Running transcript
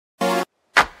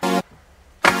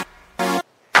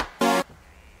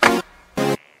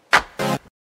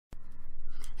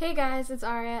Hey guys, it's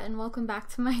Aria and welcome back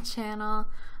to my channel.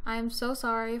 I'm so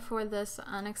sorry for this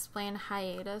unexplained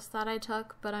hiatus that I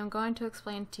took, but I'm going to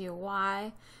explain to you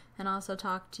why and also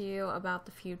talk to you about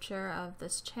the future of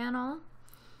this channel.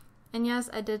 And yes,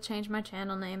 I did change my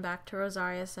channel name back to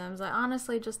rosariasims. I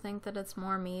honestly just think that it's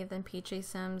more me than Peachy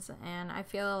Sims, and I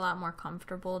feel a lot more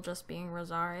comfortable just being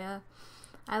Rosaria.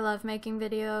 I love making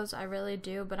videos, I really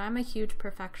do, but I'm a huge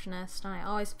perfectionist and I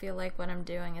always feel like what I'm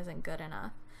doing isn't good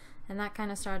enough. And that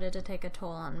kind of started to take a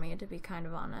toll on me, to be kind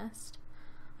of honest.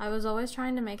 I was always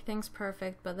trying to make things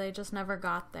perfect, but they just never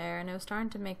got there, and it was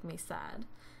starting to make me sad.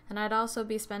 And I'd also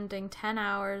be spending 10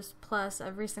 hours plus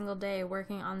every single day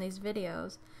working on these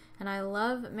videos, and I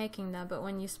love making them, but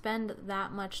when you spend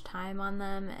that much time on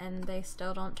them and they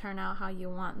still don't turn out how you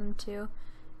want them to,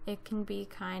 it can be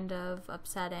kind of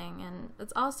upsetting. And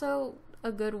it's also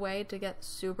a good way to get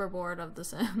super bored of The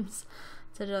Sims,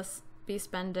 to just be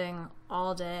spending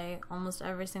all day, almost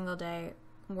every single day,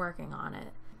 working on it.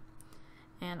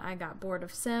 And I got bored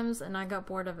of Sims, and I got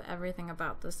bored of everything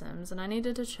about The Sims, and I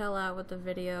needed to chill out with the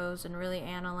videos and really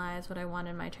analyze what I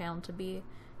wanted my channel to be,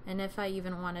 and if I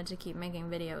even wanted to keep making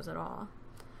videos at all.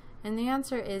 And the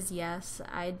answer is yes,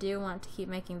 I do want to keep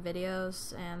making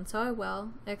videos, and so I will.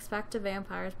 Expect a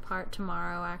Vampires part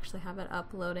tomorrow. I actually have it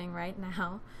uploading right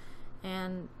now.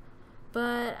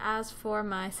 But as for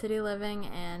my City Living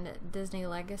and Disney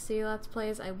Legacy Let's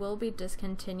Plays, I will be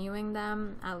discontinuing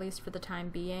them, at least for the time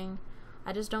being.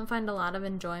 I just don't find a lot of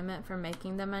enjoyment from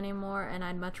making them anymore, and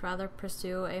I'd much rather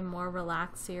pursue a more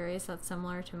relaxed series that's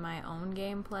similar to my own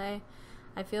gameplay.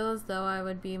 I feel as though I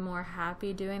would be more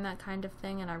happy doing that kind of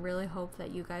thing, and I really hope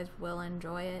that you guys will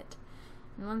enjoy it.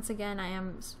 And once again, I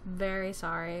am very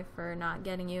sorry for not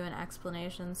getting you an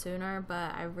explanation sooner,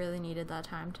 but I really needed that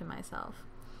time to myself.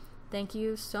 Thank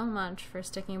you so much for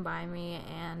sticking by me,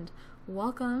 and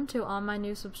welcome to all my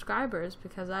new subscribers,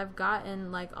 because I've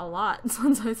gotten like a lot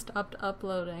since I stopped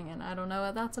uploading, and I don't know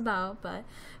what that's about, but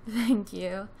thank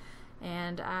you.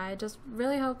 And I just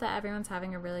really hope that everyone's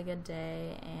having a really good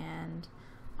day, and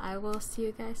I will see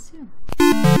you guys soon.